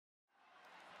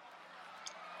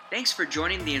Thanks for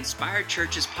joining the Inspired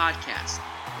Churches podcast.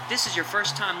 If this is your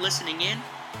first time listening in,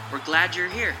 we're glad you're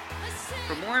here.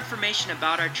 For more information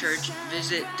about our church,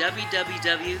 visit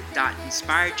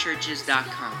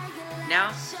www.inspiredchurches.com.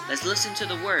 Now, let's listen to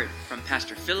the word from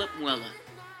Pastor Philip Muella.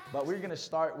 But we're going to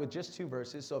start with just two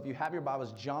verses. So if you have your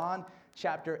Bibles, John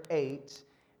chapter 8,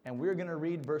 and we're going to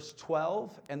read verse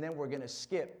 12, and then we're going to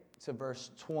skip to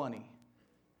verse 20.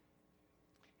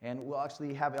 And we'll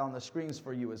actually have it on the screens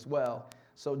for you as well.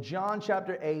 So John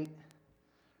chapter 8,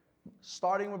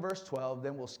 starting with verse 12,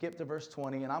 then we'll skip to verse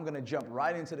 20, and I'm going to jump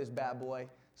right into this bad boy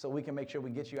so we can make sure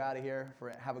we get you out of here,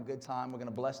 have a good time. We're going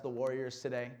to bless the Warriors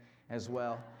today as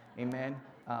well. Amen.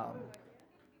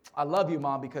 I love you,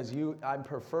 Mom, because I'm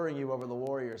preferring you over the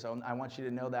Warriors. So I want you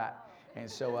to know that. And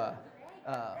so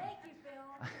Thank you, Phil.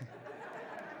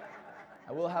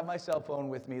 I will have my cell phone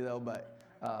with me, though. But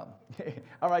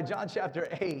all right, John chapter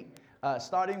 8,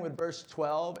 starting with verse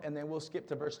 12, and then we'll skip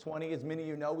to verse 20. As many of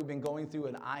you know, we've been going through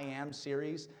an I Am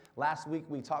series. Last week,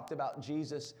 we talked about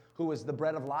Jesus, who is the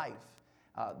bread of life.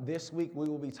 This week, we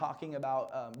will be talking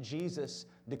about Jesus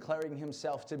declaring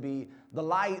himself to be the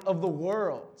light of the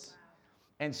world.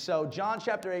 And so John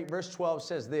chapter 8, verse 12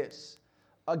 says this,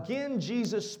 "Again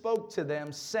Jesus spoke to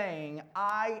them, saying,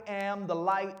 I am the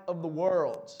light of the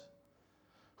world.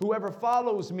 Whoever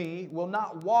follows me will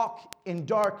not walk in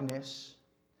darkness,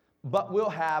 but will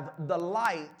have the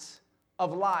light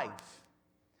of life."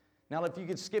 Now, if you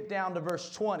could skip down to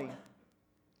verse 20.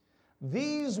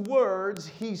 "These words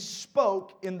he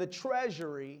spoke in the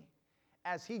treasury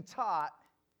as he taught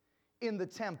in the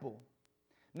temple."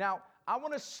 Now, I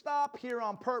want to stop here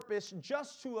on purpose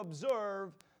just to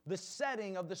observe the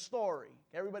setting of the story.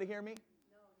 Everybody hear me? No,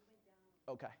 you went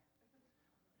down. Okay.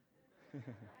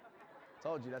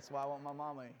 Told you, that's why I want my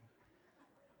mama.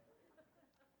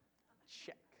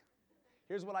 Check.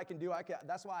 Here's what I can do.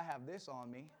 That's why I have this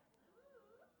on me.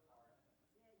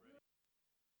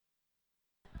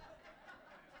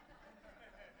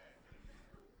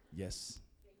 Yes.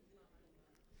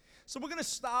 So we're going to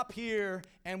stop here,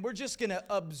 and we're just going to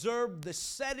observe the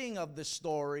setting of the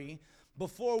story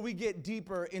before we get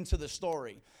deeper into the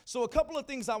story. So a couple of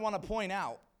things I want to point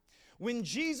out. When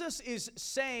Jesus is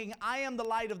saying, I am the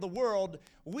light of the world,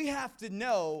 we have to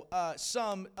know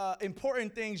some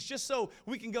important things just so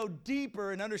we can go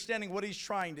deeper in understanding what he's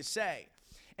trying to say.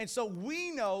 And so we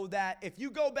know that if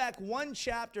you go back one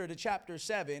chapter to chapter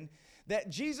 7, that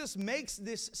Jesus makes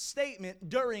this statement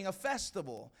during a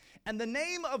festival. And the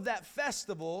name of that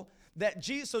festival,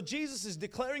 so Jesus is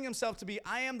declaring himself to be,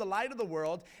 I am the light of the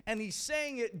world, and he's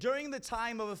saying it during the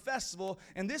time of a festival,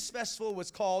 and this festival was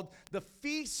called the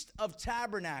Feast of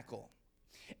Tabernacle.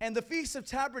 And the Feast of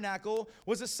Tabernacle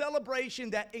was a celebration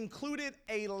that included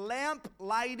a lamp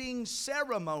lighting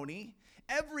ceremony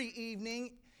every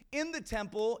evening in the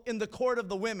temple in the court of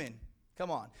the women.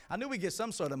 Come on. I knew we'd get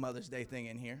some sort of Mother's Day thing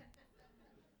in here.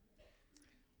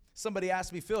 Somebody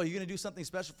asked me, Phil, are you going to do something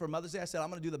special for Mother's Day? I said, I'm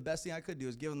going to do the best thing I could do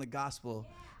is give them the gospel of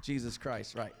Jesus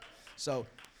Christ. Right. So,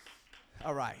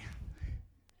 all right.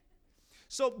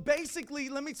 So basically,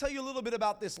 let me tell you a little bit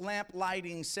about this lamp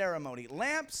lighting ceremony.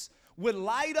 Lamps would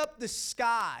light up the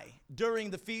sky during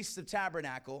the Feast of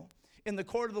Tabernacle in the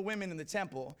court of the women in the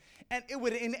temple, and it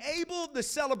would enable the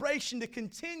celebration to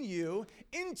continue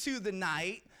into the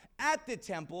night at the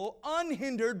temple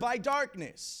unhindered by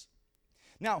darkness.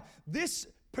 Now, this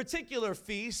particular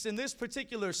feast and this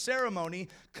particular ceremony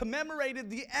commemorated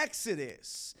the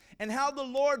Exodus and how the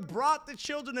Lord brought the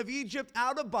children of Egypt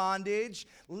out of bondage,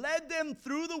 led them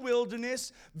through the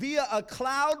wilderness via a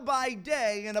cloud by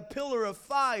day and a pillar of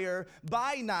fire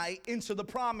by night into the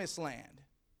promised land.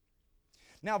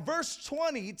 Now, verse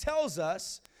 20 tells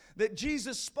us that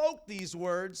Jesus spoke these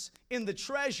words in the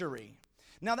treasury.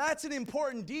 Now, that's an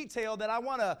important detail that I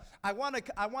want to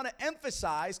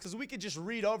emphasize, because we could just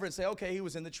read over and say, okay, he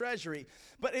was in the treasury.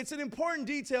 But it's an important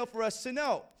detail for us to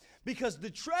know, because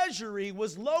the treasury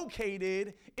was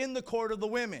located in the court of the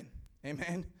women.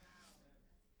 Amen.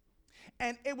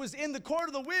 And it was in the court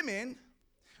of the women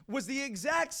was the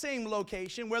exact same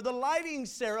location where the lighting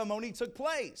ceremony took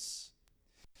place.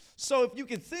 So if you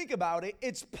can think about it,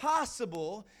 it's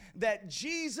possible that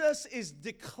Jesus is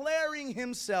declaring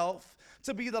himself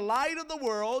to be the light of the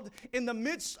world in the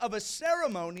midst of a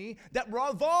ceremony that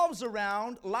revolves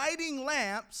around lighting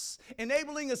lamps,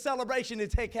 enabling a celebration to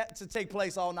take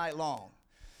place all night long.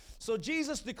 So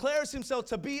Jesus declares himself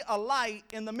to be a light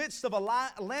in the midst of a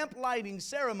lamp lighting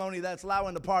ceremony that's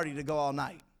allowing the party to go all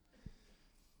night.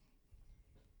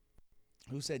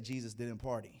 Who said Jesus didn't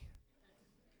party?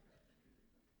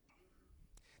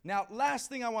 Now, last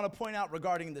thing I want to point out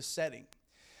regarding the setting.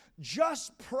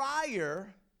 Just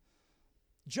prior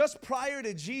just prior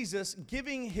to Jesus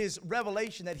giving his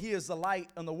revelation that he is the light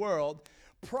in the world,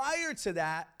 prior to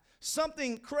that,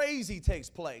 something crazy takes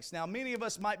place. Now, many of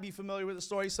us might be familiar with the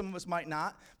story. Some of us might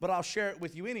not, but I'll share it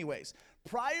with you anyways.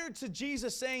 Prior to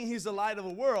Jesus saying he's the light of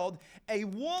the world, a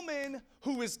woman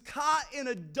who is caught in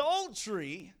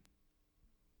adultery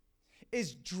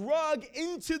is dragged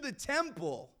into the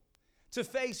temple to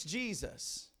face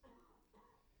Jesus.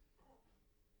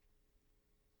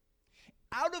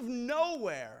 Out of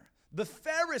nowhere, the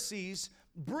Pharisees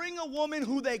bring a woman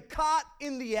who they caught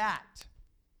in the act.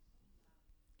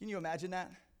 Can you imagine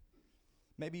that?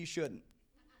 Maybe you shouldn't.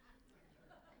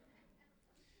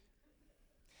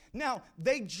 Now,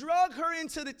 they drug her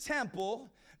into the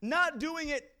temple, not doing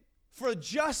it for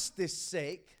justice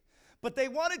sake, but they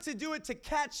wanted to do it to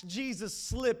catch Jesus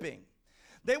slipping.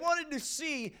 They wanted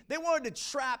to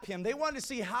trap him. They wanted to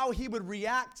see how he would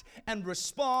react and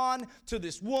respond to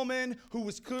this woman who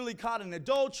was clearly caught in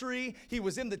adultery. He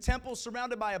was in the temple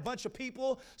surrounded by a bunch of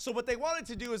people. So what they wanted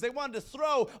to do is they wanted to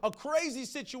throw a crazy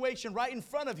situation right in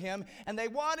front of him, and they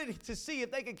wanted to see if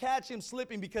they could catch him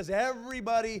slipping because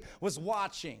everybody was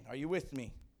watching. Are you with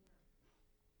me?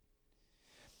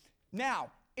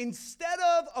 Now, instead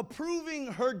of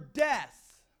approving her death,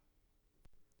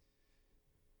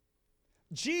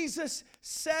 Jesus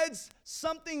says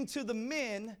something to the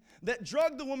men that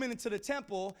drugged the woman into the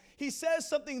temple. He says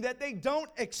something that they don't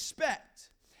expect.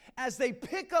 As they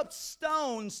pick up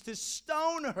stones to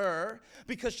stone her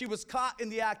because she was caught in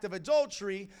the act of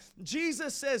adultery,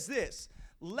 Jesus says this,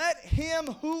 "Let him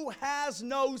who has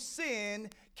no sin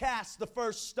cast the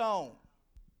first stone."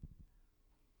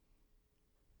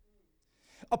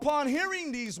 Upon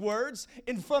hearing these words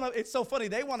it's so funny,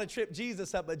 they want to trip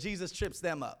Jesus up, but Jesus trips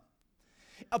them up.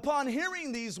 Upon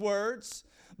hearing these words,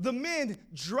 the men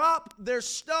drop their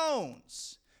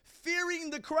stones,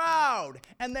 fearing the crowd,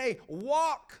 and they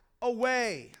walk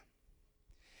away.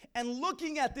 And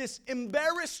looking at this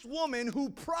embarrassed woman who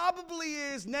probably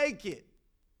is naked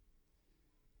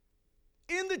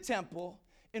in the temple,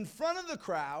 in front of the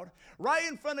crowd, right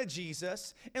in front of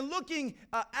Jesus, and looking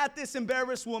at this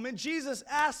embarrassed woman, Jesus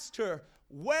asked her,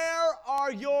 "Where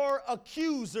are your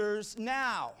accusers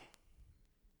now?"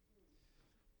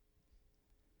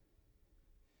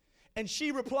 And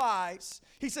she replies,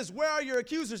 he says, "Where are your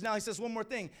accusers now?" He says one more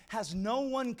thing, "Has no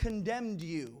one condemned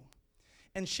you?"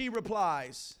 And she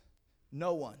replies,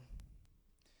 "No one."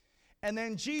 And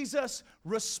then Jesus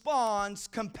responds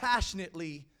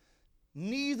compassionately,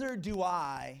 "Neither do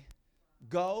I.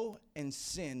 Go and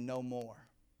sin no more."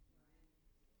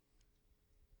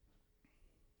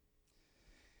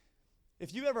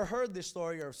 If you've ever heard this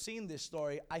story or seen this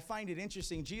story, I find it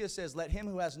interesting. Jesus says, "Let him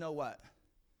who has no" what?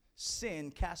 Sin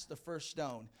cast the first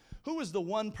stone. Who is the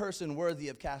one person worthy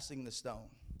of casting the stone?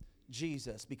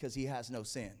 Jesus, because he has no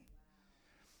sin.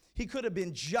 He could have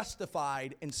been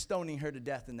justified in stoning her to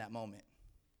death in that moment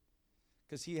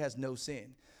because he has no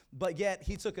sin. But yet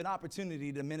he took an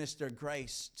opportunity to minister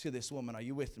grace to this woman. Are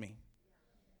you with me?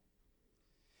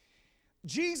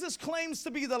 Jesus claims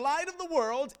to be the light of the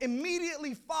world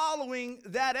immediately following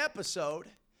that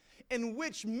episode, in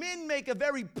which men make a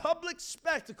very public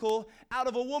spectacle out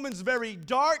of a woman's very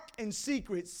dark and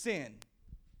secret sin.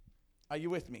 Are you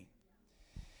with me?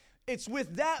 It's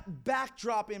with that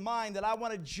backdrop in mind that I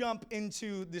want to jump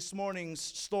into this morning's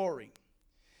story.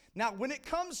 Now, when it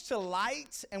comes to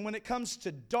light and when it comes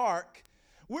to dark,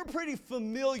 we're pretty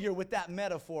familiar with that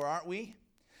metaphor, aren't we?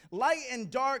 Light and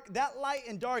dark, that light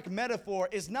and dark metaphor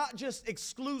is not just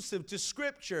exclusive to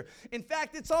Scripture. In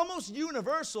fact, it's almost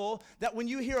universal that when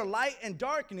you hear light and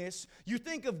darkness, you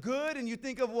think of good and you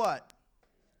think of what?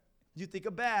 You think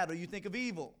of bad or you think of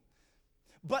evil.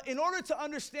 But in order to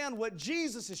understand what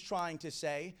Jesus is trying to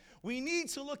say, we need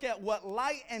to look at what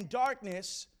light and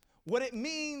darkness, what it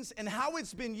means and how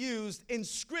it's been used in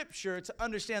Scripture to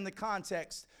understand the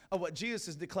context of what Jesus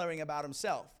is declaring about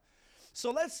himself. So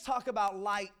let's talk about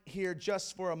light here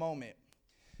just for a moment.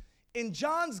 In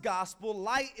John's gospel,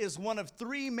 light is one of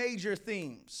three major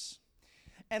themes.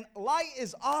 And light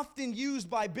is often used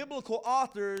by biblical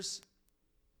authors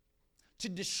to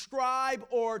describe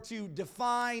or to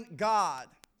define God.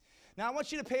 Now, I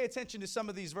want you to pay attention to some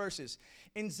of these verses.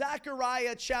 In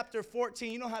Zechariah chapter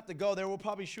 14, you don't have to go there. We'll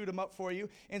probably shoot them up for you.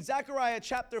 In Zechariah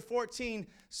chapter 14,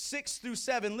 6 through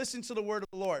 7, listen to the word of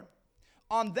the Lord.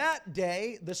 "On that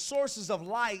day, the sources of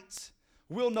light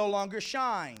will no longer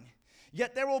shine,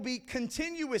 yet there will be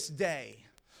continuous day.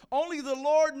 Only the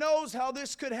Lord knows how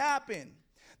this could happen.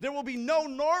 There will be no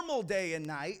normal day and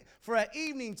night, for at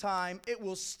evening time it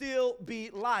will still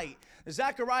be light."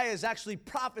 Zechariah is actually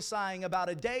prophesying about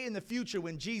a day in the future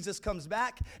when Jesus comes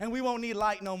back and we won't need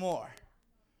light no more.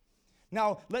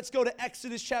 Now, let's go to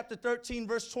Exodus chapter 13,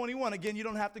 verse 21. Again, you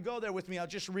don't have to go there with me. I'll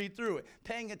just read through it,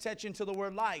 paying attention to the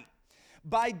word light.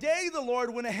 By day, the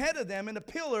Lord went ahead of them in a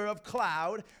pillar of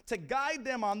cloud to guide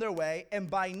them on their way, and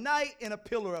by night in a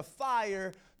pillar of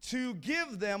fire to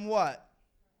give them what?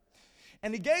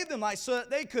 And he gave them light so that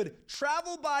they could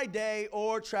travel by day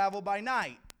or travel by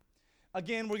night.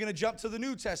 Again, we're going to jump to the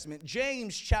New Testament.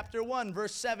 James chapter 1,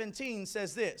 verse 17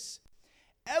 says this.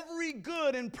 Every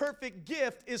good and perfect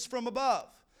gift is from above,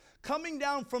 coming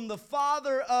down from the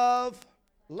Father of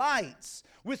lights,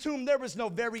 with whom there is no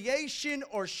variation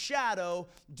or shadow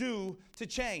due to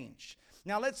change.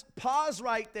 Now let's pause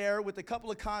right there with a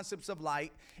couple of concepts of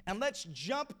light, and let's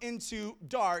jump into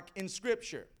dark in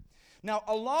Scripture. Now,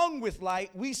 along with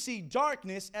light, we see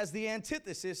darkness as the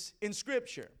antithesis in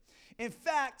Scripture. In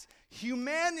fact,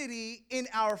 humanity in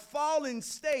our fallen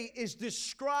state is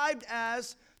described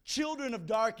as children of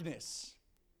darkness.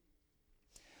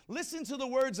 Listen to the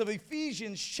words of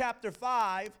Ephesians chapter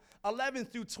 5, 11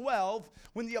 through 12,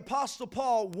 when the Apostle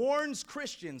Paul warns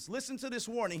Christians. Listen to this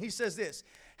warning. He says this,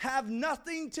 have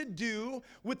nothing to do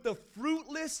with the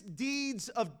fruitless deeds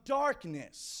of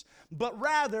darkness, but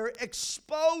rather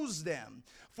expose them.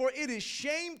 For it is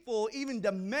shameful even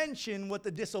to mention what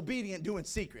the disobedient do in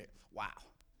secret. Wow,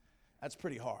 that's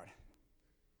pretty hard.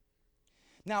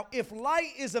 Now, if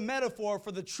light is a metaphor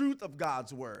for the truth of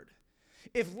God's word,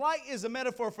 if light is a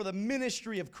metaphor for the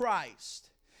ministry of Christ,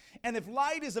 and if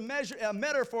light is a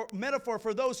metaphor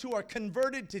for those who are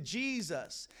converted to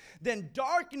Jesus, then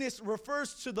darkness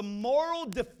refers to the moral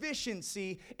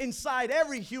deficiency inside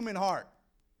every human heart.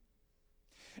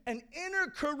 An inner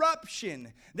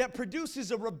corruption that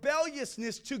produces a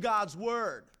rebelliousness to God's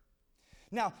word.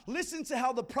 Now, listen to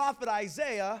how the prophet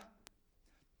Isaiah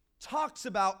talks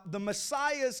about the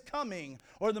Messiah's coming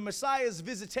or the Messiah's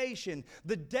visitation,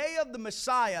 the day of the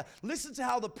Messiah. Listen to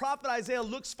how the prophet Isaiah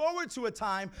looks forward to a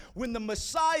time when the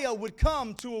Messiah would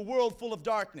come to a world full of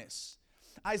darkness.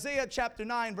 Isaiah chapter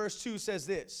 9 verse 2 says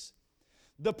this,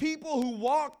 the people who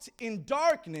walked in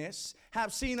darkness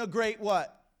have seen a great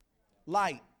what?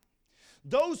 Light.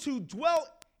 Those who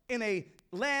dwelt in a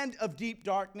land of deep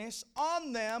darkness,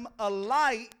 on them a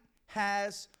light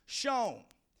has shone.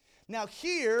 Now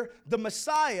here, the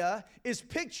Messiah is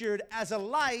pictured as a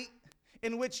light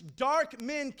in which dark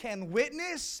men can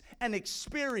witness and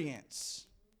experience.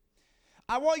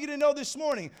 I want you to know this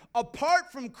morning, apart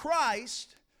from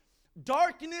Christ,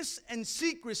 darkness and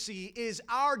secrecy is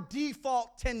our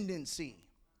default tendency.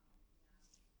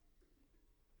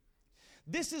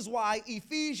 This is why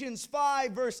Ephesians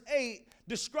 5 verse 8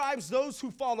 describes those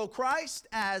who follow Christ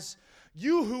as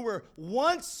you who were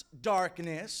once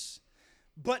darkness,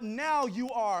 but now you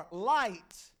are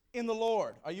light in the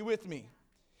Lord. Are you with me?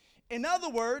 In other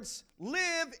words,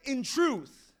 live in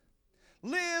truth.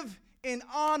 Live in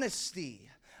honesty.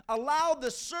 Allow the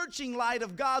searching light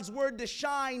of God's word to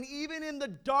shine even in the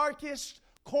darkest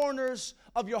corners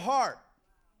of your heart.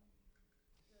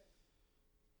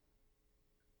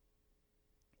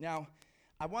 Now,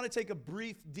 I want to take a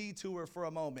brief detour for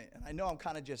a moment. And I know I'm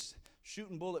kind of just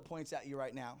shooting bullet points at you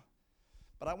right now.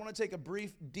 But I want to take a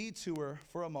brief detour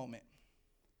for a moment.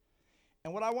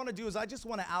 And what I want to do is I just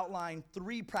want to outline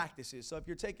 3 practices. So if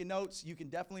you're taking notes, you can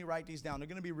definitely write these down. They're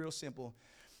going to be real simple.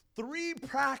 3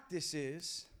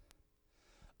 practices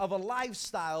of a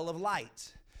lifestyle of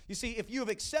light. You see, if you have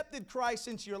accepted Christ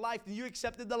into your life, then you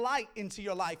accepted the light into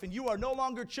your life. And you are no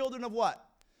longer children of what?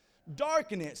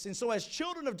 Darkness. And so as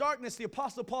children of darkness, the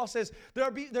Apostle Paul says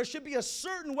there should be a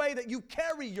certain way that you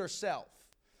carry yourself.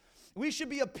 We should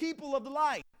be a people of the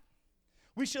light.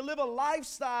 We should live a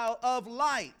lifestyle of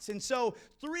light. And so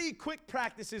 3 quick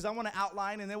practices I want to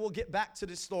outline, and then we'll get back to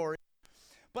this story.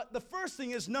 But the first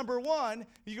thing is, number 1,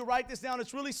 you can write this down.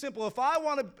 It's really simple. If I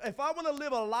want to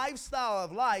live a lifestyle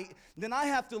of light, then I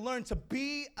have to learn to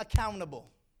be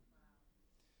accountable.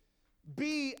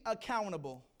 Be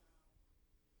accountable.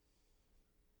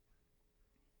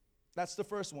 That's the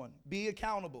first one. Be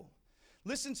accountable.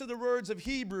 Listen to the words of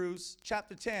Hebrews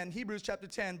chapter 10,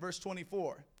 verse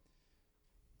 24.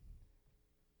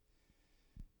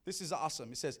 This is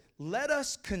awesome. It says, let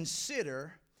us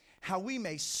consider how we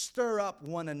may stir up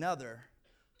one another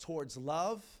towards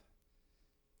love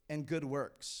and good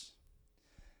works,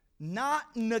 not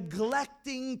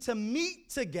neglecting to meet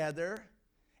together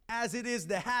as it is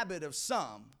the habit of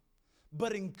some,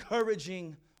 but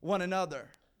encouraging one another.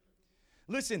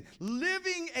 Listen,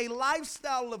 living a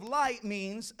lifestyle of light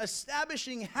means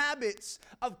establishing habits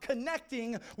of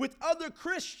connecting with other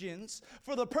Christians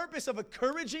for the purpose of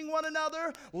encouraging one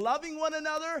another, loving one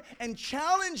another, and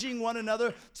challenging one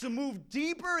another to move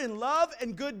deeper in love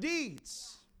and good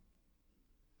deeds.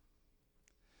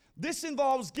 This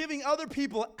involves giving other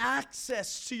people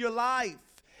access to your life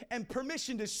and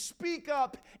permission to speak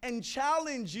up and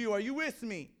challenge you. Are you with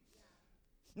me?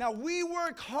 Now, we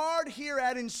work hard here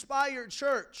at Inspired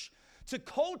Church to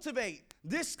cultivate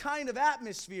this kind of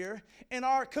atmosphere in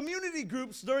our community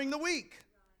groups during the week.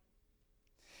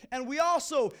 And we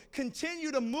also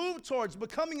continue to move towards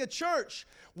becoming a church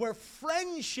where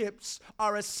friendships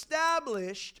are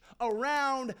established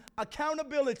around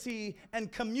accountability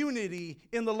and community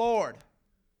in the Lord.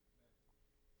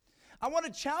 I want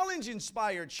to challenge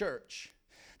Inspired Church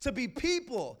to be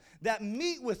people that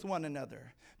meet with one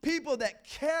another, people that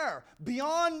care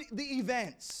beyond the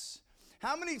events.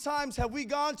 How many times have we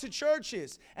gone to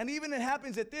churches, and even it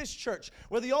happens at this church,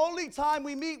 where the only time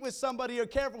we meet with somebody or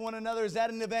care for one another is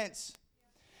at an event?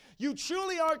 You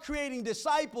truly aren't creating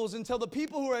disciples until the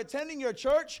people who are attending your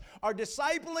church are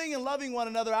discipling and loving one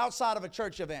another outside of a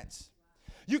church event.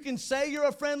 You can say you're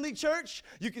a friendly church.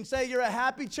 You can say you're a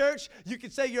happy church. You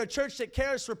can say you're a church that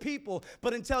cares for people.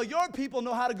 But until your people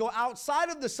know how to go outside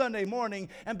of the Sunday morning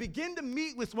and begin to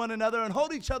meet with one another and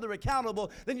hold each other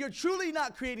accountable, then you're truly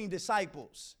not creating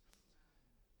disciples.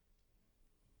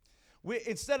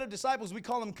 Instead of disciples, we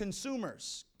call them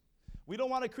consumers. We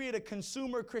don't want to create a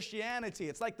consumer Christianity.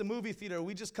 It's like the movie theater.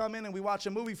 We just come in and we watch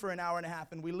a movie for an hour and a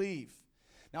half and we leave.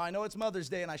 Now, I know it's Mother's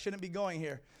Day and I shouldn't be going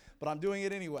here, but I'm doing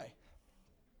it anyway.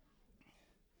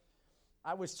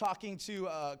 I was talking to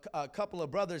a couple of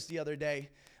brothers the other day.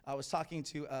 I was talking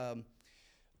to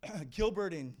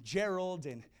Gilbert and Gerald,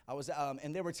 and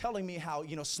and they were telling me how,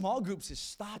 small groups is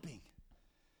stopping.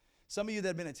 Some of you that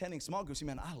have been attending small groups,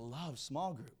 man, I love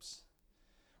small groups.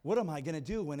 What am I going to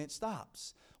do when it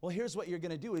stops? Well, here's what you're going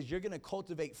to do is you're going to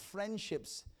cultivate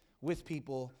friendships with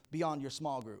people beyond your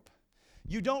small group.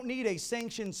 You don't need a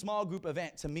sanctioned small group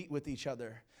event to meet with each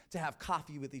other, to have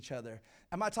coffee with each other.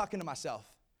 Am I talking to myself?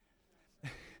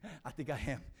 I think I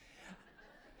am.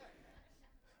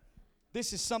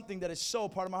 This is something that is so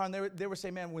part of my heart. And they were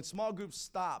saying, man, when small groups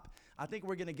stop, I think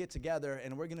we're going to get together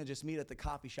and we're going to just meet at the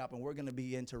coffee shop and we're going to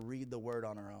begin to read the word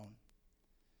on our own.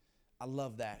 I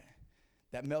love that.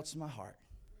 That melts my heart.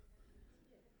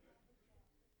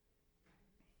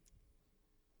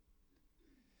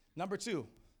 Number 2. You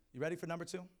ready for number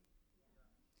 2?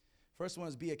 First one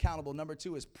is be accountable. Number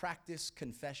 2 is practice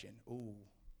confession. Ooh.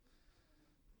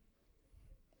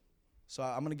 So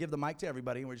I'm going to give the mic to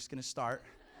everybody, and we're just going to start.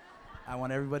 I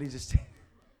want everybody just to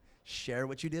share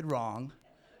what you did wrong.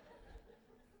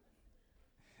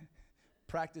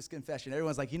 Practice confession.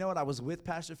 Everyone's like, you know what? I was with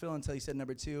Pastor Phil until he said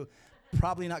number 2.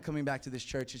 Probably not coming back to this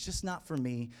church. It's just not for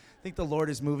me. I think the Lord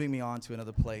is moving me on to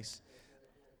another place.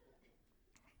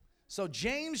 So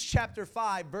James chapter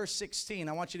 5, verse 16.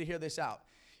 I want you to hear this out.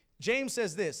 James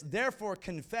says this, therefore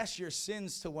confess your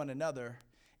sins to one another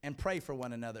and pray for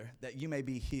one another that you may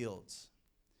be healed.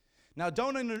 Now,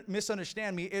 don't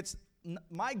misunderstand me.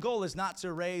 My goal is not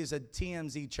to raise a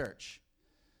TMZ church.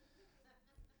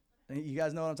 You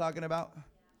guys know what I'm talking about?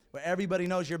 Where everybody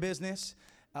knows your business.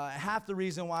 Half the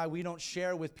reason why we don't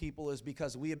share with people is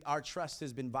because our trust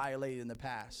has been violated in the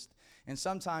past. And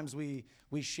sometimes we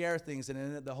share things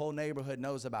and then the whole neighborhood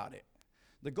knows about it.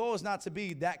 The goal is not to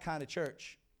be that kind of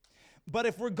church. But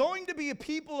if we're going to be a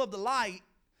people of the light,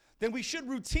 then we should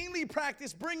routinely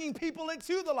practice bringing people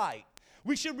into the light.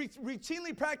 We should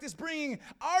routinely practice bringing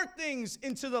our things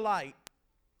into the light.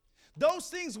 Those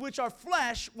things which our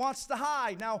flesh wants to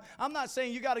hide. Now, I'm not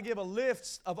saying you got to give a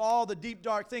list of all the deep,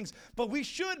 dark things, but we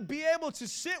should be able to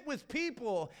sit with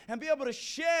people and be able to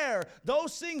share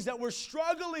those things that we're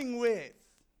struggling with.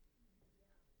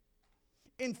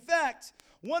 In fact,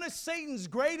 one of Satan's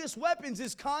greatest weapons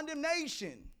is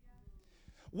condemnation.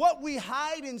 What we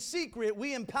hide in secret,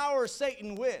 we empower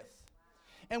Satan with.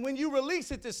 And when you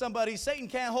release it to somebody, Satan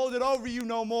can't hold it over you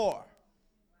no more.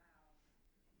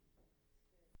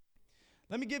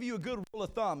 Let me give you a good rule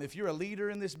of thumb. If you're a leader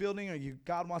in this building or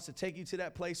God wants to take you to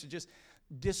that place, just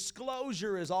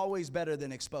disclosure is always better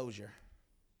than exposure.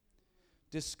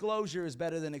 Disclosure is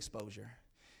better than exposure.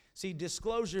 See,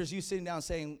 disclosure is you sitting down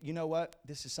saying, you know what?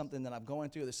 This is something that I'm going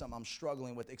through. This is something I'm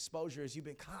struggling with. Exposure is you've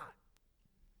been caught.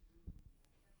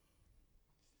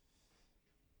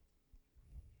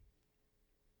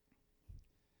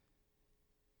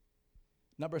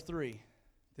 Number 3.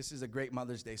 This is a great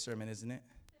Mother's Day sermon, isn't it?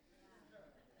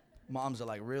 Moms are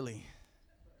like, really?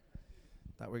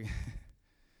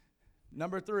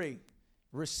 Number 3,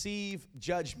 receive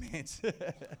judgment.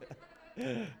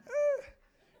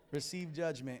 Receive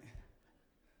judgment.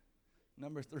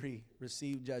 Number 3,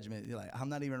 receive judgment. You're like, I'm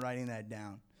not even writing that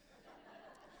down.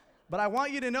 But I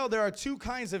want you to know there are 2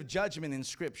 kinds of judgment in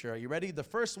Scripture. Are you ready? The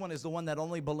first one is the one that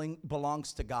only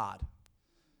belongs to God.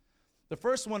 The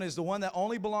first one is the one that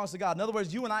only belongs to God. In other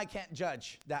words, you and I can't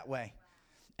judge that way.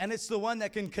 And it's the one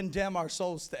that can condemn our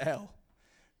souls to hell.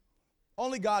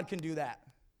 Only God can do that.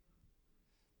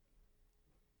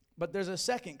 But there's a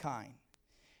second kind.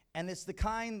 And it's the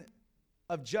kind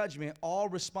of judgment all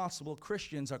responsible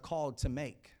Christians are called to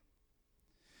make.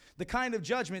 The kind of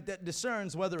judgment that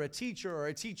discerns whether a teacher or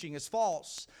a teaching is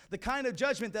false. The kind of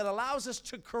judgment that allows us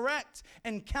to correct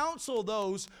and counsel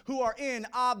those who are in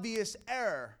obvious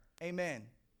error. Amen.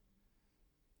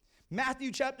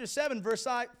 Matthew chapter 7, verse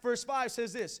 5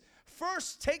 says this.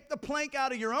 First, take the plank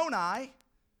out of your own eye.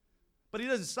 But he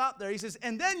doesn't stop there. He says,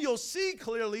 and then you'll see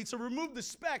clearly to remove the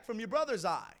speck from your brother's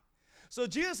eye. So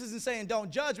Jesus isn't saying don't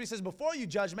judge, but he says before you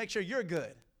judge, make sure you're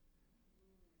good.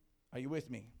 Are you with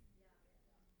me?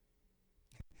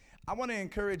 I want to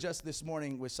encourage us this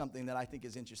morning with something that I think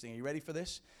is interesting. Are you ready for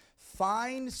this?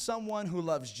 Find someone who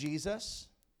loves Jesus.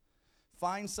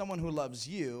 Find someone who loves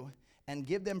you and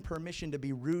give them permission to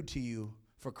be rude to you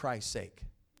for Christ's sake.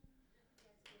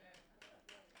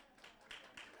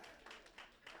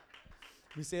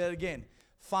 Let me say that again.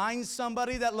 Find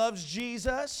somebody that loves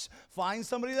Jesus, find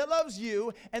somebody that loves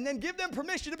you, and then give them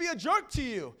permission to be a jerk to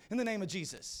you in the name of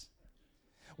Jesus.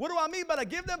 What do I mean by that?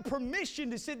 Give them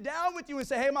permission to sit down with you and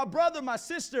say, hey, my brother, my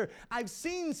sister, I've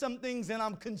seen some things and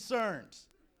I'm concerned.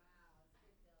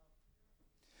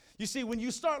 You see, when you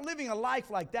start living a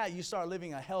life like that, you start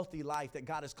living a healthy life that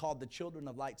God has called the children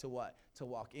of light to what? To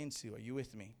walk into. Are you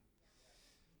with me?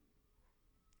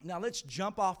 Now, let's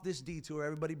jump off this detour.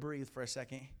 Everybody breathe for a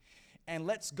second. And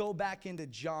let's go back into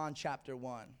John chapter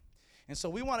 1. And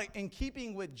so we want to, in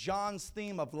keeping with John's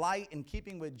theme of light, in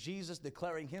keeping with Jesus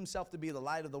declaring himself to be the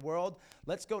light of the world,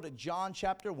 let's go to John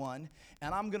chapter 1,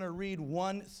 and I'm going to read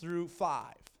 1 through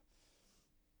 5.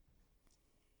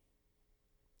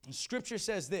 And Scripture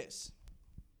says this.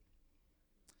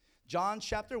 John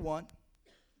chapter 1,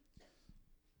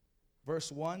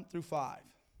 verse 1 through 5.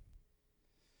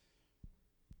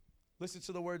 Listen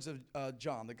to the words of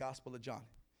John, the Gospel of John.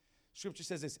 Scripture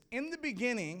says this. In the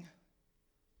beginning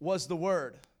was the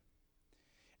Word,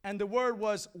 and the Word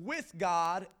was with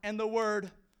God, and the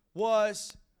Word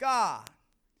was God.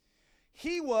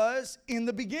 He was in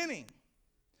the beginning.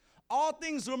 All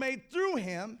things were made through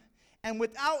him, and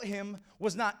without him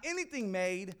was not anything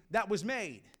made that was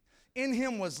made. In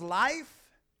him was life,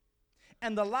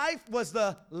 and the life was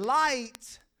the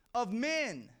light of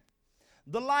men.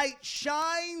 The light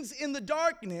shines in the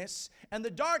darkness, and the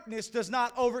darkness does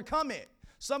not overcome it.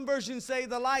 Some versions say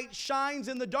the light shines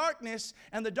in the darkness,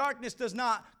 and the darkness does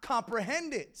not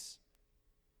comprehend it.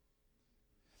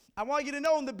 I want you to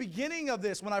know in the beginning of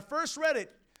this, when I first read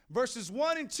it, verses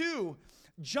 1 and 2,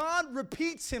 John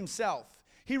repeats himself.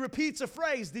 He repeats a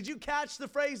phrase. Did you catch the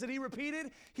phrase that he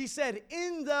repeated? He said,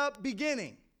 in the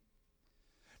beginning.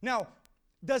 Now,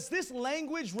 does this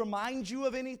language remind you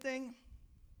of anything?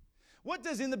 What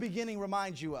does in the beginning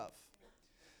remind you of?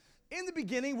 In the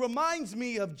beginning reminds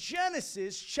me of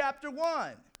Genesis chapter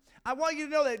 1. I want you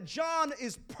to know that John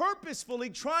is purposefully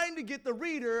trying to get the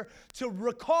reader to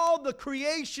recall the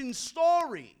creation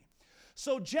story.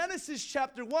 So Genesis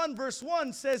chapter 1 verse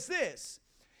 1 says this.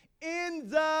 In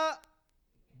the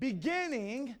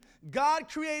beginning, God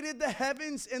created the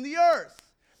heavens and the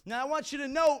earth. Now I want you to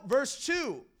note verse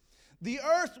 2. The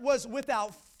earth was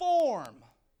without form.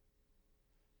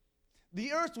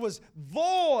 The earth was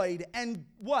void, and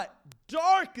what?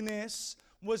 Darkness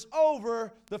was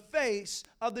over the face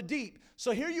of the deep.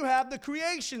 So here you have the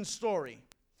creation story.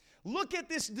 Look at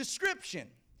this description.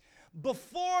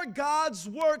 Before God's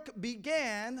work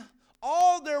began,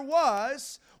 all there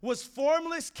was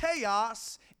formless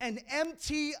chaos and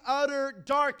empty, utter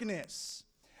darkness.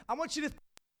 I want you to think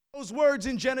of those words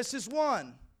in Genesis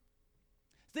 1.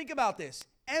 Think about this.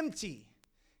 Empty,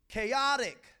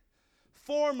 chaotic,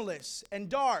 formless, and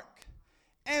dark.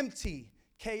 Empty,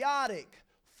 chaotic,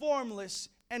 formless,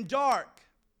 and dark.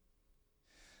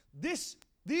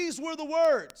 These were the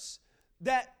words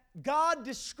that God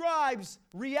describes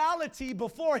reality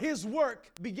before his work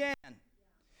began.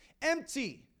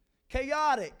 Empty,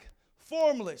 chaotic,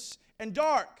 formless, and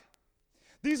dark.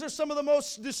 These are some of the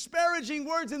most disparaging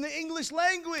words in the English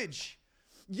language.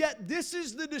 Yet this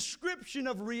is the description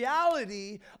of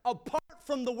reality apart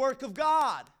from the work of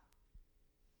God.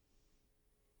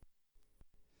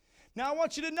 Now I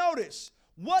want you to notice,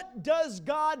 what does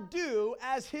God do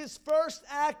as his first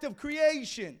act of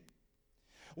creation?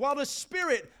 While the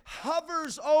Spirit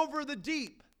hovers over the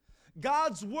deep,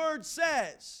 God's word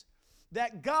says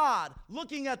that God,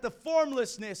 looking at the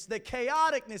formlessness, the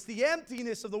chaoticness, the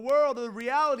emptiness of the world, of the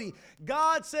reality,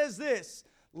 God says this,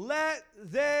 let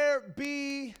there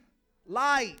be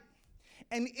light.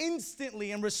 And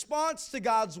instantly, in response to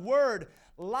God's word,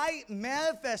 light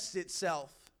manifests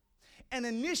itself and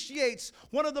initiates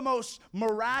one of the most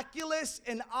miraculous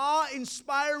and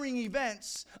awe-inspiring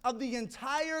events of the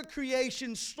entire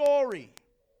creation story.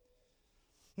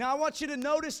 Now, I want you to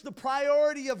notice the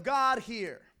priority of God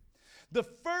here. The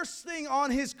first thing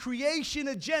on his creation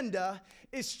agenda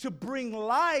is to bring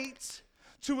light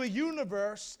to a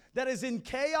universe that is in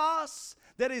chaos,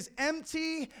 that is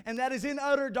empty, and that is in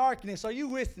utter darkness. Are you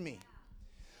with me?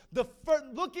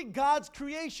 Look at God's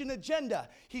creation agenda.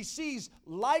 He sees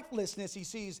lifelessness, he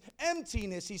sees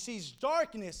emptiness, he sees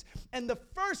darkness. And the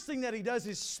first thing that he does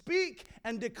is speak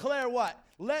and declare what?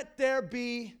 Let there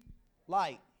be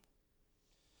light.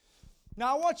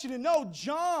 Now I want you to know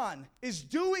John is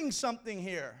doing something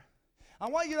here. I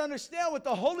want you to understand what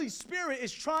the Holy Spirit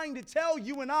is trying to tell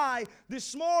you and I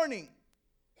this morning.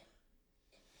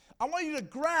 I want you to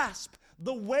grasp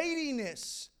the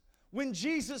weightiness when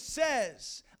Jesus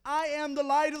says, I am the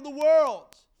light of the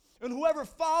world, and whoever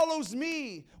follows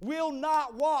me will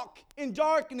not walk in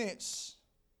darkness.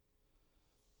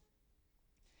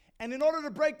 And in order to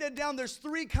break that down, there's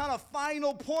three kind of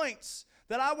final points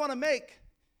that I want to make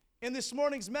in this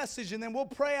morning's message, and then we'll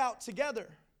pray out together.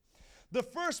 The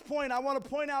first point I want to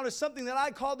point out is something that I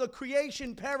call the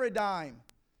creation paradigm.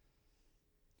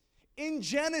 In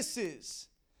Genesis,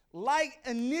 light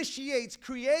initiates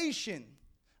creation.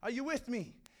 Are you with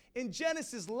me? In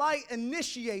Genesis, light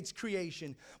initiates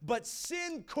creation, but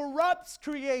sin corrupts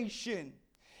creation.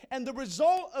 And the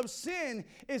result of sin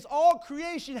is all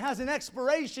creation has an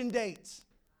expiration date.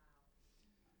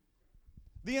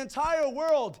 The entire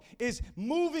world is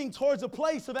moving towards a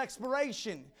place of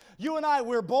expiration. You and I,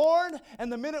 we're born, and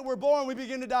the minute we're born, we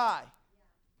begin to die.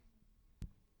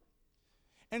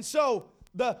 And so,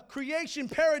 the creation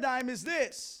paradigm is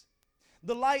this.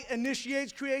 The light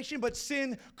initiates creation, but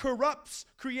sin corrupts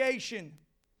creation.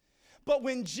 But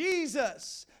when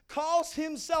Jesus calls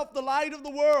himself the light of the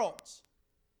world,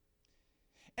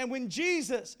 and when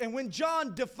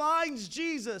John defines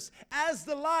Jesus as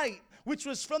the light, which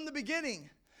was from the beginning,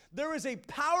 there is a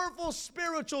powerful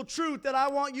spiritual truth that I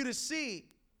want you to see.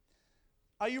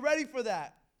 Are you ready for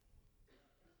that?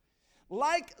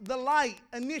 Like the light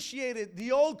initiated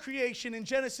the old creation in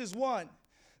Genesis 1,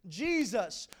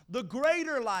 Jesus, the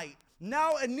greater light,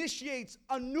 now initiates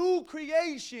a new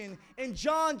creation in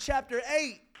John chapter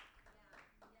 8.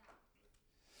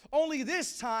 Only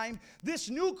this time,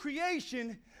 this new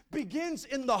creation begins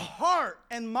in the heart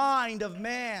and mind of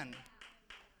man.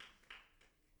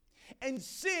 And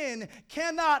sin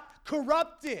cannot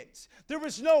corrupt it. There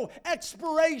is no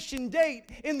expiration date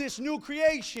in this new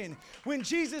creation. When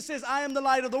Jesus says, I am the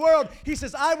light of the world, he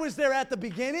says, I was there at the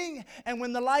beginning, and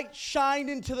when the light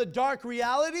shined into the dark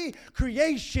reality,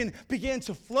 creation began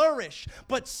to flourish.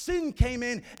 But sin came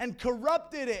in and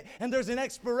corrupted it, and there's an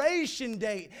expiration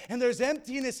date, and there's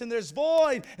emptiness, and there's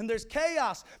void, and there's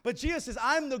chaos. But Jesus says,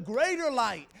 I'm the greater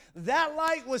light. That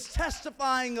light was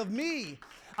testifying of me.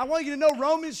 I want you to know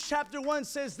Romans chapter 1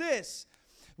 says this.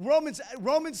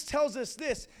 Romans tells us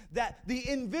this, that the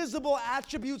invisible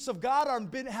attributes of God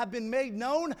have been made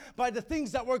known by the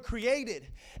things that were created.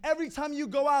 Every time you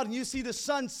go out and you see the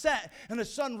sun set and the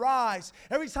sun rise,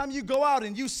 every time you go out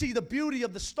and you see the beauty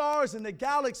of the stars and the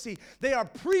galaxy, they are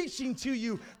preaching to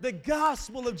you the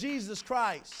gospel of Jesus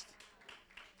Christ.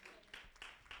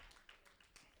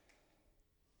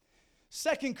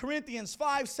 2 Corinthians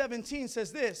 5:17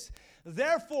 says this,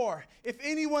 therefore, if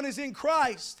anyone is in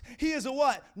Christ, he is a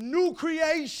what? New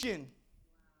creation.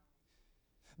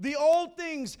 The old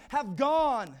things have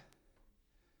gone,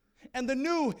 and the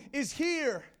new is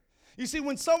here. You see,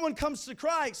 when someone comes to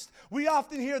Christ, we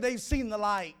often hear they've seen the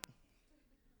light.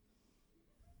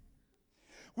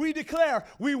 We declare,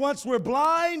 we once were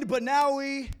blind, but now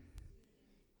we...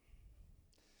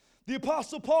 The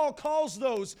Apostle Paul calls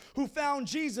those who found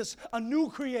Jesus a new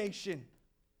creation.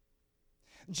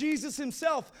 Jesus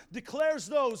himself declares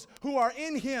those who are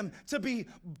in him to be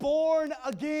born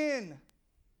again.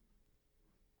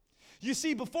 You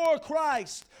see, before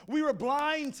Christ, we were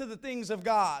blind to the things of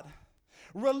God.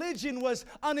 Religion was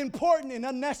unimportant and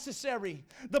unnecessary.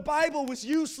 The Bible was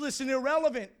useless and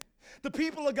irrelevant. The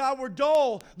people of God were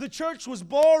dull. The church was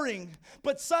boring.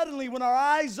 But suddenly, when our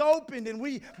eyes opened and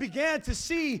we began to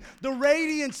see the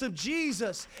radiance of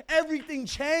Jesus, everything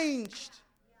changed.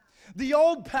 The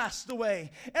old passed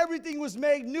away. Everything was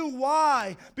made new.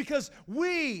 Why? Because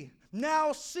we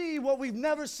now see what we've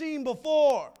never seen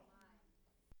before.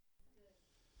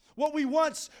 What we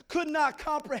once could not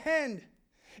comprehend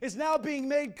is now being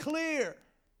made clear.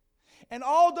 And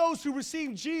all those who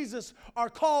receive Jesus are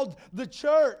called the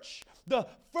church. the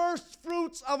first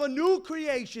fruits of a new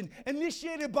creation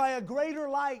initiated by a greater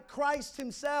light, Christ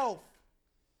himself.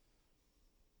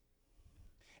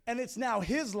 And it's now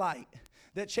his light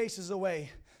that chases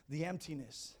away the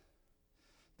emptiness,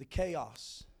 the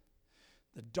chaos,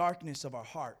 the darkness of our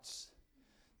hearts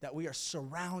that we are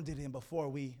surrounded in before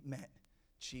we met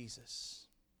Jesus.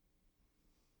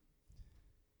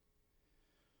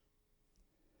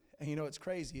 And you know what's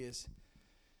crazy is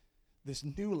this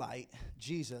new light,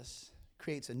 Jesus,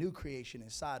 creates a new creation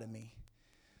inside of me,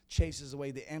 chases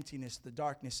away the emptiness, the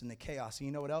darkness, and the chaos. And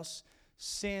you know what else?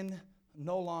 Sin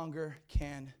no longer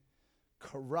can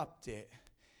corrupt it,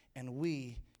 and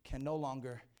we can no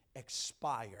longer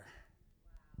expire.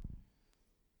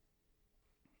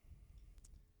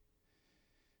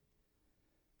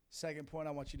 Second point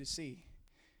I want you to see,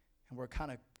 and we're kind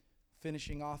of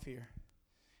finishing off here,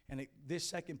 and this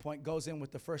second point goes in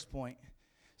with the first point.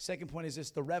 Second point is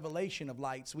this, the revelation of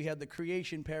lights. We had the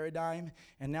creation paradigm,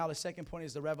 and now the second point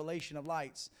is the revelation of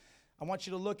lights. I want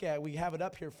you to look at, we have it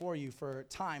up here for you for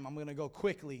time. I'm going to go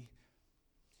quickly.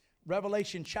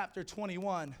 Revelation chapter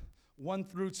 21, 1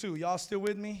 through 2. Y'all still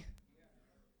with me?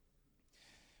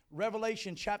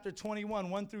 Revelation chapter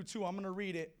 21, 1 through 2. I'm going to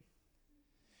read it.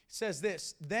 It says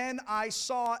this, "Then I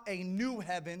saw a new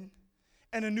heaven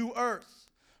and a new earth.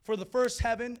 For the first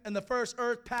heaven and the first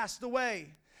earth passed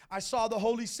away. I saw the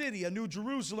holy city, a new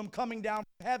Jerusalem coming down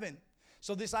from heaven."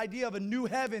 So this idea of a new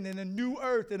heaven and a new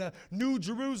earth and a new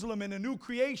Jerusalem and a new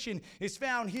creation is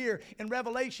found here in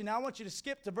Revelation. Now I want you to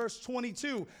skip to verse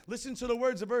 22. Listen to the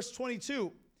words of verse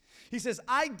 22. He says,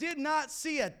 "I did not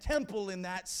see a temple in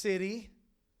that city,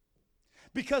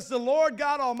 because the Lord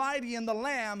God Almighty and the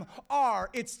Lamb are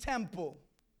its temple.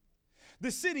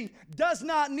 The city does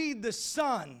not need the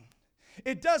sun.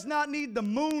 It does not need the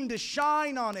moon to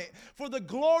shine on it, for the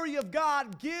glory of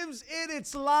God gives it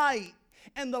its light,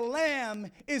 and the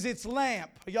Lamb is its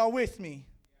lamp." Are y'all with me?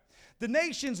 "The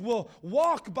nations will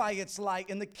walk by its light,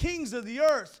 and the kings of the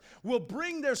earth will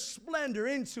bring their splendor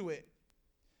into it.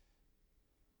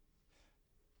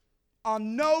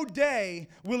 On no day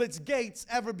will its gates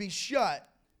ever be shut,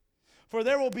 for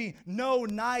there will be no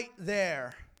night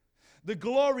there. The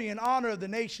glory and honor of the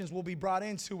nations will be brought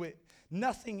into it.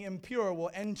 Nothing impure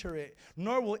will enter it,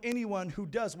 nor will anyone who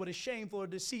does what is shameful or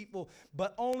deceitful,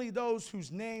 but only those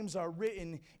whose names are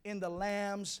written in the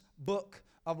Lamb's book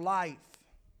of life."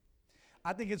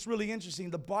 I think it's really interesting.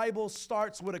 The Bible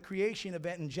starts with a creation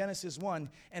event in Genesis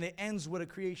 1, and it ends with a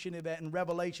creation event in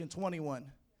Revelation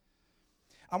 21.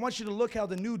 I want you to look how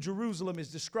the New Jerusalem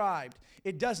is described.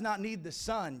 It does not need the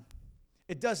sun.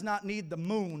 It does not need the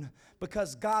moon,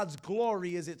 because God's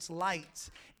glory is its light.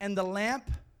 And the lamp,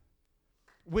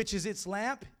 which is its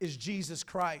lamp, is Jesus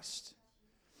Christ.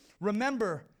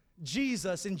 Remember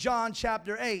Jesus in John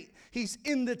chapter 8. He's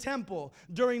in the temple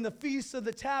during the Feast of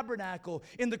the Tabernacle,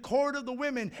 in the court of the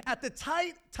women, at the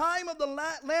time of the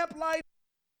lamplight.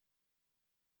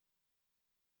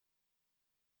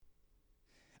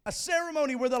 A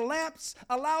ceremony where the lamps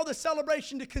allow the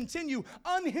celebration to continue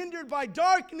unhindered by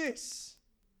darkness.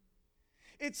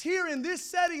 It's here in this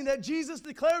setting that Jesus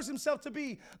declares himself to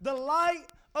be the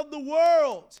light of the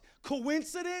world.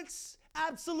 Coincidence?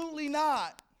 Absolutely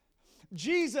not.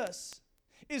 Jesus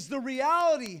is the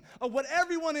reality of what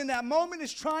everyone in that moment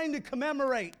is trying to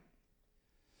commemorate.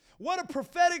 What a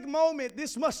prophetic moment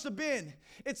this must have been.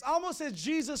 It's almost as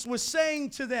Jesus was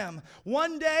saying to them,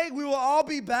 one day we will all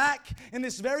be back in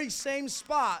this very same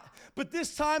spot, but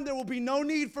this time there will be no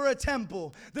need for a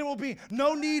temple. There will be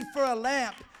no need for a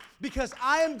lamp, because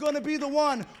I am going to be the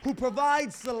one who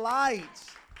provides the light.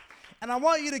 And I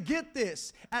want you to get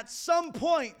this. At some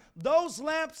point, those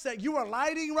lamps that you are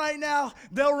lighting right now,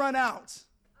 they'll run out.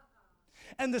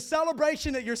 And the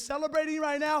celebration that you're celebrating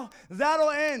right now, that'll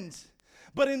end.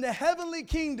 But in the heavenly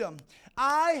kingdom,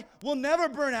 I will never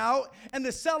burn out, and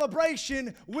the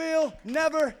celebration will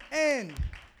never end.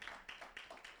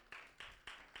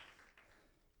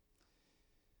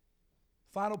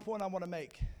 Final point I want to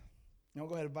make. Now, I'll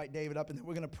go ahead and invite David up, and then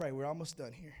we're going to pray. We're almost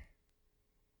done here.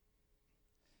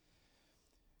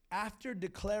 After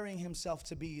declaring himself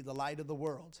to be the light of the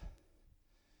world,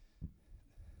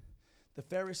 the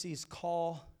Pharisees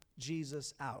call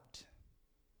Jesus out.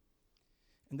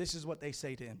 And this is what they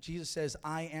say to him. Jesus says,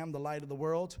 "I am the light of the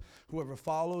world. Whoever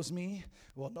follows me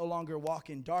will no longer walk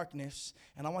in darkness."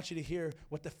 And I want you to hear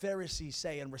what the Pharisees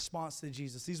say in response to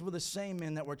Jesus. These were the same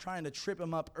men that were trying to trip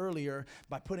him up earlier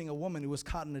by putting a woman who was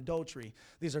caught in adultery.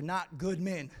 These are not good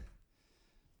men.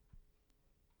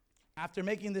 After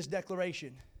making this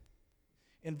declaration,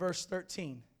 in verse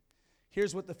 13,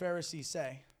 here's what the Pharisees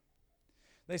say.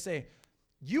 They say,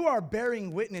 you are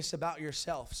bearing witness about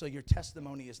yourself, so your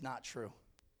testimony is not true.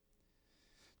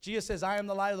 Jesus says, I am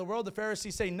the light of the world. The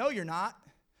Pharisees say, no, you're not.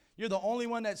 You're the only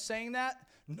one that's saying that.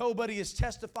 Nobody is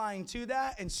testifying to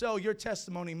that, and so your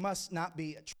testimony must not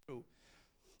be true.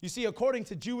 You see, according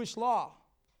to Jewish law,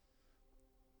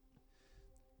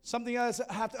 something else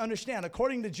I have to understand,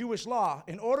 according to Jewish law,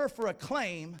 in order for a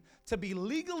claim to be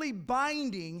legally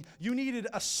binding, you needed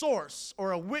a source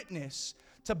or a witness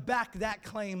to back that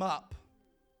claim up.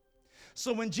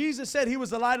 So when Jesus said he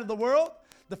was the light of the world,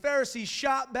 the Pharisees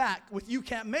shot back with, you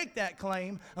can't make that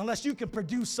claim unless you can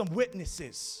produce some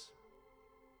witnesses.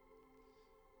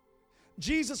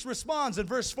 Jesus responds in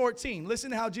verse 14. Listen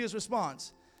to how Jesus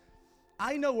responds.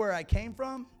 I know where I came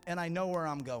from, and I know where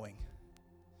I'm going.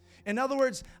 In other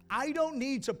words, I don't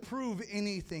need to prove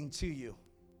anything to you.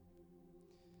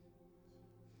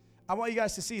 I want you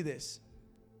guys to see this.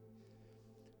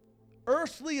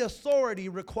 Earthly authority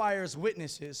requires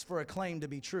witnesses for a claim to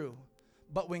be true.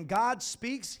 But when God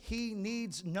speaks, he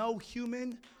needs no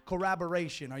human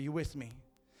corroboration. Are you with me?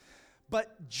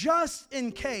 But just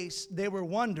in case they were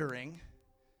wondering,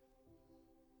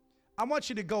 I want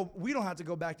you to go, we don't have to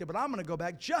go back there, but I'm going to go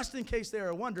back. Just in case they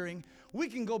are wondering, we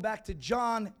can go back to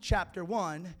John chapter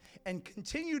 1 and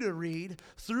continue to read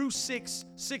through 6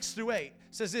 through 8. It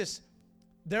says this,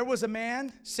 there was a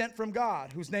man sent from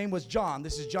God whose name was John.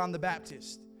 This is John the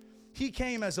Baptist. He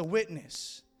came as a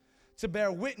witness to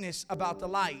bear witness about the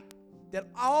light, that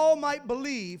all might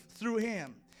believe through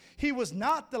him. He was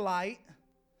not the light,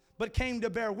 but came to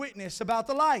bear witness about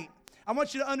the light. I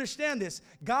want you to understand this.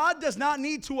 God does not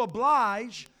need to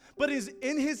oblige, but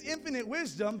in his infinite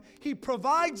wisdom, he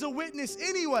provides a witness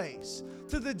anyways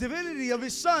to the divinity of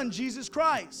his Son, Jesus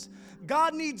Christ.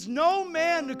 God needs no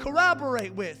man to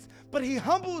corroborate with, but he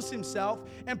humbles himself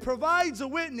and provides a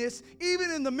witness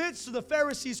even in the midst of the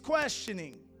Pharisees'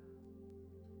 questioning.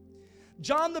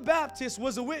 John the Baptist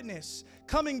was a witness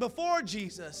coming before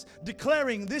Jesus,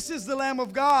 declaring, this is the Lamb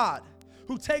of God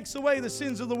who takes away the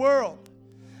sins of the world.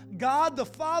 God the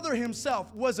Father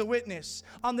himself was a witness.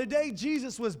 On the day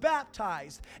Jesus was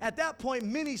baptized, at that point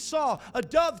many saw a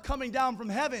dove coming down from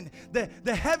heaven.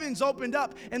 The heavens opened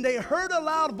up and they heard a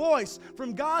loud voice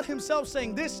from God himself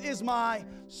saying, this is my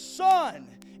Son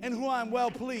in whom I'm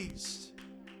well pleased.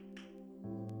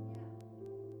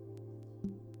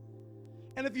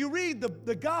 And if you read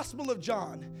the Gospel of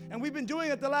John, and we've been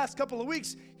doing it the last couple of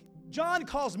weeks, John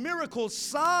calls miracles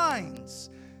signs.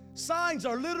 Signs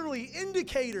are literally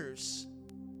indicators.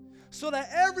 So that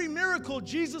every miracle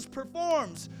Jesus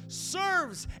performs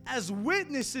serves as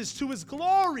witnesses to his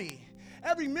glory.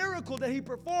 Every miracle that he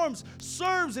performs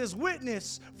serves as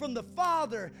witness from the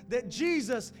Father that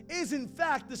Jesus is in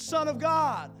fact the Son of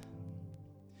God.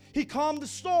 He calmed the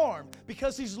storm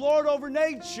because he's Lord over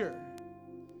nature.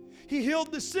 He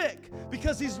healed the sick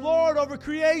because he's Lord over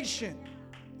creation.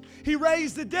 He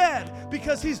raised the dead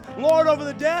because he's Lord over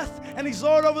the death and he's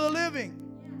Lord over the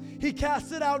living. He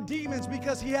casted out demons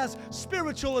because he has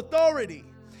spiritual authority.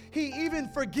 He even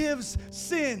forgives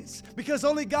sins because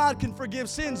only God can forgive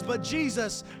sins, but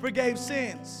Jesus forgave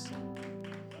sins.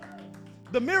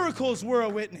 The miracles were a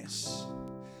witness.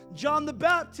 John the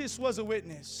Baptist was a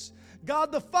witness.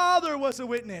 God the Father was a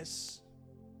witness.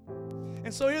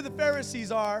 And so here the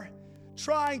Pharisees are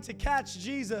trying to catch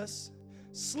Jesus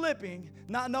slipping,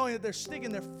 not knowing that they're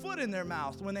sticking their foot in their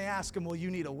mouth when they ask him, well, you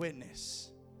need a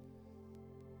witness.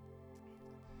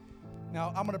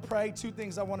 Now, I'm going to pray. Two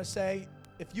things I want to say.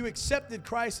 If you accepted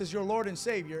Christ as your Lord and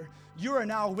Savior, you are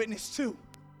now a witness too.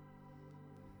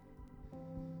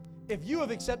 If you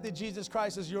have accepted Jesus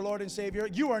Christ as your Lord and Savior,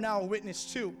 you are now a witness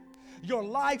too. Your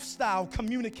lifestyle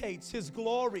communicates his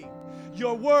glory.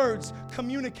 Your words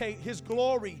communicate his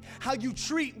glory. How you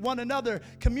treat one another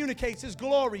communicates his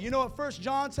glory. You know what 1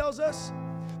 John tells us?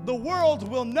 The world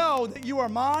will know that you are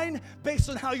mine based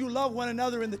on how you love one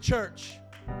another in the church.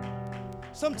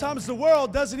 Sometimes the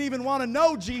world doesn't even want to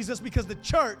know Jesus because the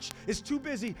church is too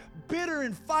busy bitter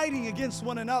and fighting against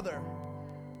one another.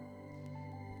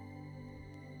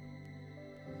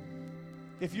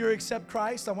 If you accept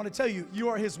Christ, I want to tell you, you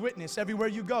are his witness. Everywhere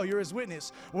you go, you're his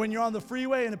witness. When you're on the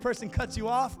freeway and a person cuts you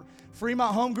off,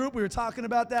 Fremont Home Group, we were talking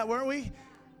about that, weren't we?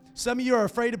 Some of you are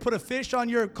afraid to put a fish on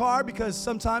your car because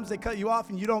sometimes they cut you off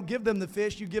and you don't give them the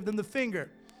fish, you give them the finger.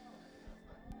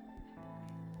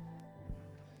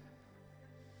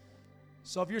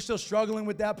 So if you're still struggling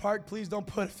with that part, please don't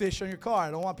put a fish on your car.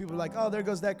 I don't want people like, oh, there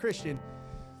goes that Christian.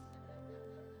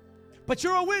 But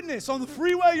you're a witness. On the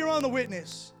freeway, you're on the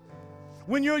witness.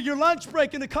 When you're at your lunch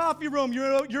break in the coffee room,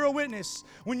 you're a witness.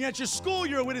 When you're at your school,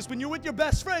 you're a witness. When you're with your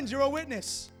best friends, you're a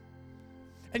witness.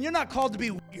 And you're not called to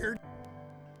be weird.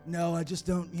 No, I just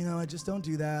don't, I just don't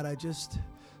do that.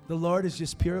 The Lord has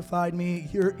just purified me.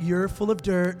 You're full of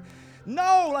dirt.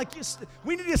 No,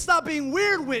 we need to stop being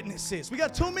weird witnesses. We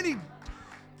got too many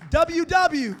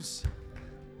WWs.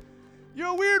 You're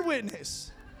a weird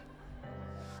witness.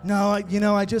 No,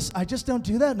 I just don't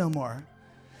do that no more.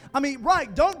 I mean,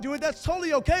 right, don't do it. That's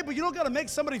totally okay, but you don't got to make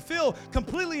somebody feel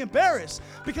completely embarrassed,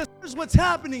 because here's what's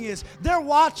happening is they're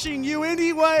watching you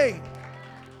anyway.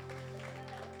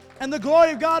 And the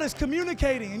glory of God is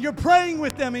communicating, and you're praying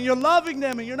with them, and you're loving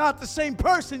them, and you're not the same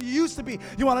person you used to be.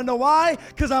 You want to know why?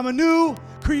 Because I'm a new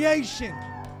creation.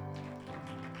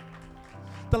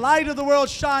 The light of the world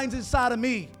shines inside of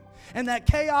me. And that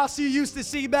chaos you used to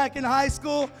see back in high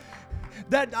school,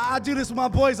 that I do this with my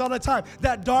boys all the time.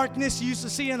 That darkness you used to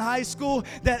see in high school,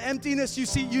 that emptiness you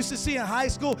used to see in high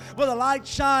school, well, the light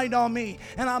shined on me.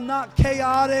 And I'm not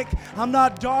chaotic, I'm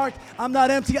not dark, I'm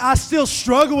not empty. I still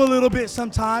struggle a little bit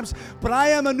sometimes, but I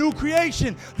am a new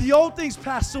creation. The old things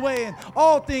passed away and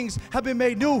all things have been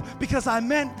made new, because I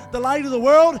meant the light of the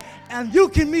world, and you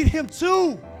can meet him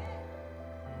too.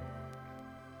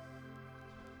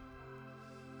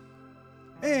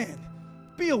 And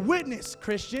be a witness,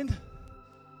 Christian.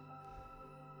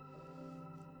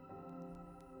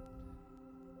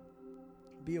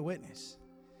 Be a witness.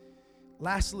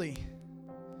 Lastly,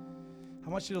 I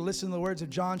want you to listen to the words of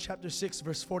John chapter 6,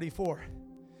 verse 44.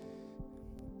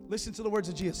 Listen to the words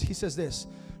of Jesus. He says this: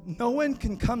 No one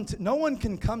can come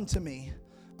to me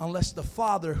unless the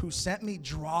Father who sent me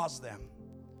draws them,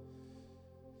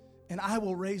 and I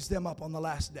will raise them up on the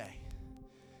last day.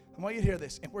 I want you to hear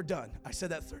this, and we're done. I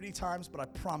said that 30 times, but I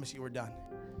promise you we're done.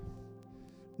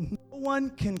 No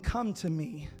one can come to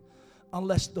me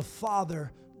unless the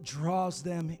Father draws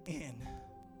them in.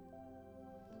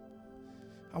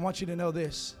 I want you to know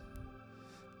this.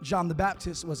 John the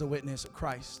Baptist was a witness of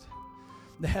Christ.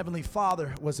 The Heavenly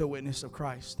Father was a witness of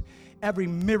Christ. Every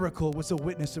miracle was a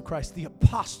witness of Christ. The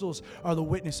apostles are the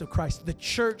witness of Christ. The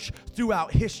church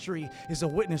throughout history is a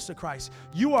witness to Christ.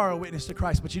 You are a witness to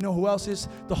Christ, but you know who else is?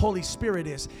 The Holy Spirit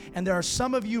is. And there are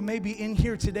some of you maybe in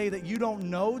here today that you don't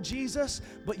know Jesus,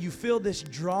 but you feel this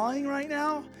drawing right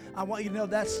now. I want you to know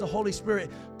that's the Holy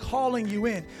Spirit calling you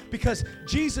in, because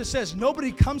Jesus says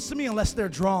nobody comes to me unless they're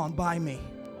drawn by me.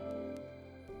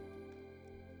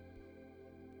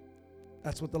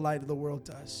 That's what the light of the world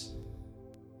does.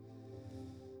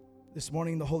 This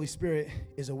morning, the Holy Spirit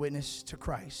is a witness to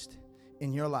Christ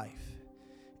in your life.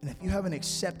 And if you haven't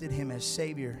accepted him as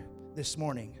Savior this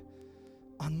morning,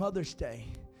 on Mother's Day,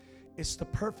 it's the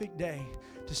perfect day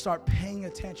to start paying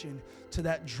attention to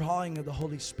that drawing of the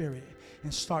Holy Spirit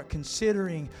and start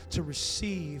considering to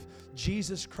receive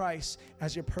Jesus Christ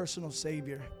as your personal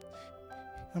Savior.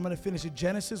 I'm going to finish it.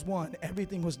 Genesis 1,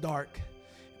 everything was dark.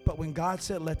 But when God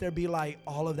said, let there be light,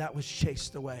 all of that was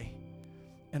chased away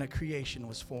and a creation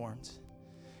was formed.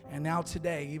 And now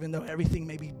today, even though everything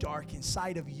may be dark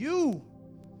inside of you,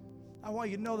 I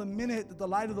want you to know the minute that the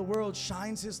light of the world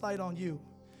shines his light on you,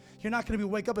 you're not going to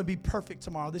wake up and be perfect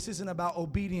tomorrow. This isn't about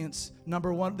obedience,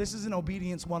 number one. This isn't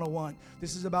obedience 101.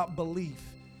 This is about belief.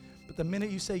 But the minute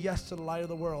you say yes to the light of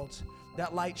the world,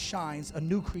 that light shines, a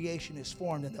new creation is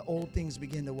formed, and the old things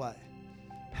begin to what?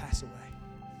 Pass away.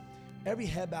 Every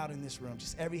head bowed in this room,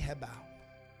 just every head bowed.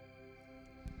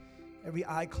 Every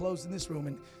eye closed in this room.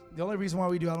 And the only reason why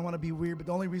we do, I don't want to be weird, but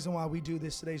the only reason why we do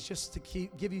this today is just to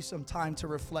give you some time to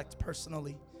reflect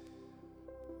personally.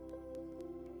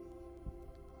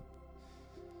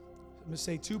 I'm going to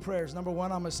say two prayers. Number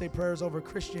one, I'm going to say prayers over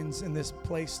Christians in this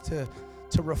place to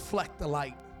reflect the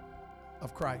light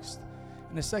of Christ.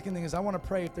 And the second thing is I want to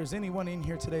pray if there's anyone in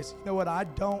here today, so, you know what, I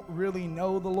don't really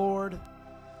know the Lord.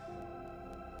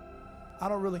 I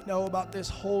don't really know about this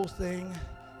whole thing,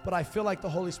 but I feel like the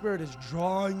Holy Spirit is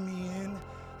drawing me in.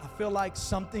 I feel like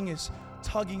something is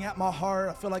tugging at my heart.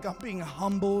 I feel like I'm being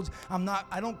humbled.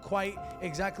 I don't quite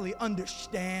exactly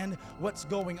understand what's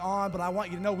going on, but I want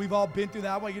you to know we've all been through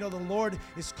that. I want you to know the Lord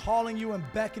is calling you and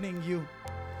beckoning you.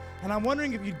 And I'm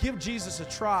wondering if you'd give Jesus a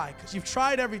try, because you've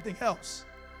tried everything else.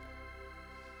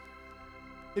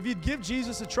 If you'd give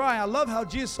Jesus a try, I love how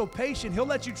Jesus is so patient. He'll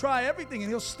let you try everything and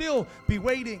he'll still be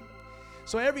waiting.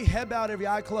 So every head bowed, every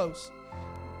eye closed.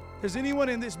 If there's anyone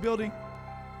in this building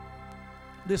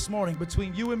this morning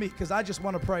between you and me, because I just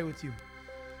want to pray with you.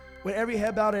 With every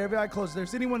head bowed, every eye closed, if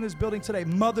there's anyone in this building today,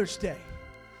 Mother's Day.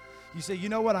 You say, you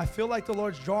know what, I feel like the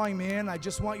Lord's drawing me in. I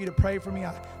just want you to pray for me.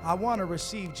 I want to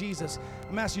receive Jesus. I'm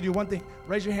going to ask you to do one thing.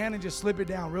 Raise your hand and just slip it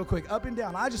down real quick. Up and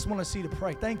down. I just want to see to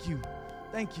pray. Thank you.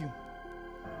 Thank you.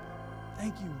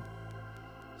 Thank you.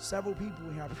 Several people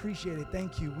here. I appreciate it.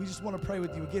 Thank you. We just want to pray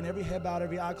with you. Again, every head bowed,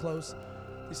 every eye closed.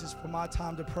 This is for my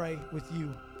time to pray with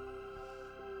you.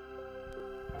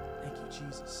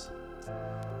 Jesus.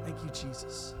 Thank you,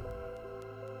 Jesus.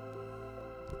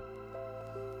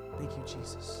 Thank you,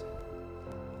 Jesus.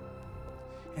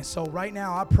 And so right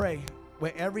now I pray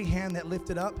with every hand that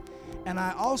lifted up, and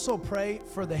I also pray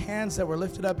for the hands that were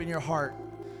lifted up in your heart.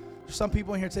 Some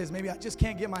people in here says, maybe I just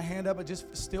can't get my hand up. It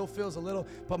just still feels a little,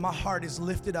 but my heart is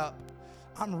lifted up.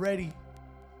 I'm ready.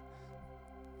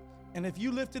 And if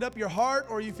you lifted up your heart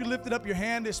or if you lifted up your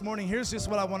hand this morning, here's just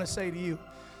what I want to say to you.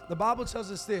 The Bible tells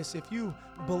us this: if you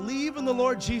believe in the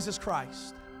Lord Jesus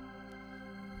Christ,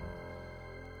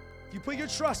 if you put your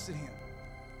trust in him,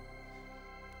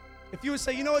 if you would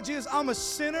say, you know what, Jesus, I'm a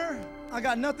sinner, I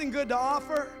got nothing good to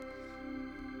offer,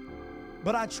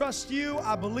 but I trust you,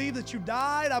 I believe that you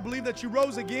died, I believe that you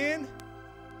rose again.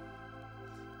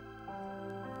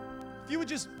 If you would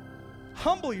just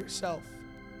humble yourself,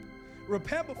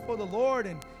 repent before the Lord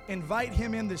and invite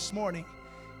him in this morning,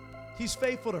 he's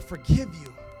faithful to forgive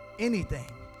you anything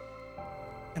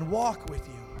and walk with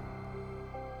you.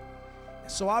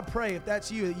 So I pray, if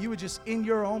that's you, that you would just, in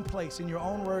your own place, in your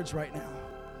own words right now,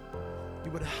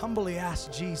 you would humbly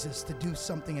ask Jesus to do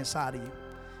something inside of you.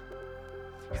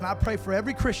 And I pray for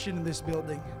every Christian in this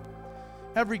building,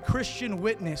 every Christian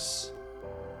witness.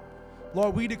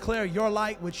 Lord, we declare your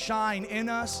light would shine in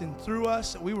us and through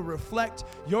us, that we would reflect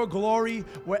your glory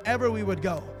wherever we would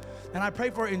go. And I pray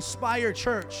for Inspire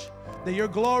Church, that your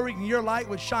glory and your light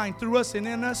would shine through us and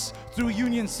in us through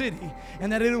Union City,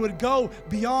 and that it would go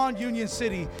beyond Union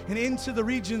City and into the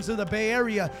regions of the Bay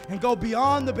Area and go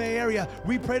beyond the Bay Area.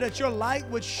 We pray that your light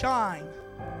would shine.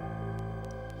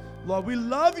 Lord, we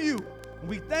love you.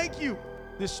 We thank you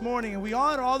this morning, and we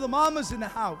honor all the mamas in the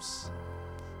house.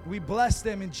 We bless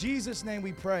them. In Jesus' name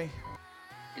we pray.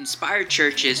 Inspired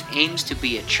Churches aims to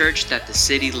be a church that the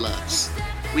city loves.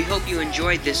 We hope you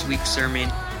enjoyed this week's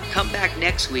sermon. Come back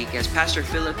next week as Pastor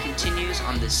Philip continues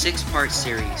on the 6-part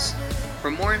series. For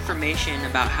more information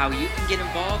about how you can get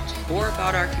involved or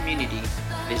about our community,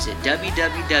 visit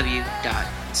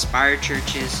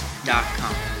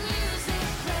www.inspiredchurches.com.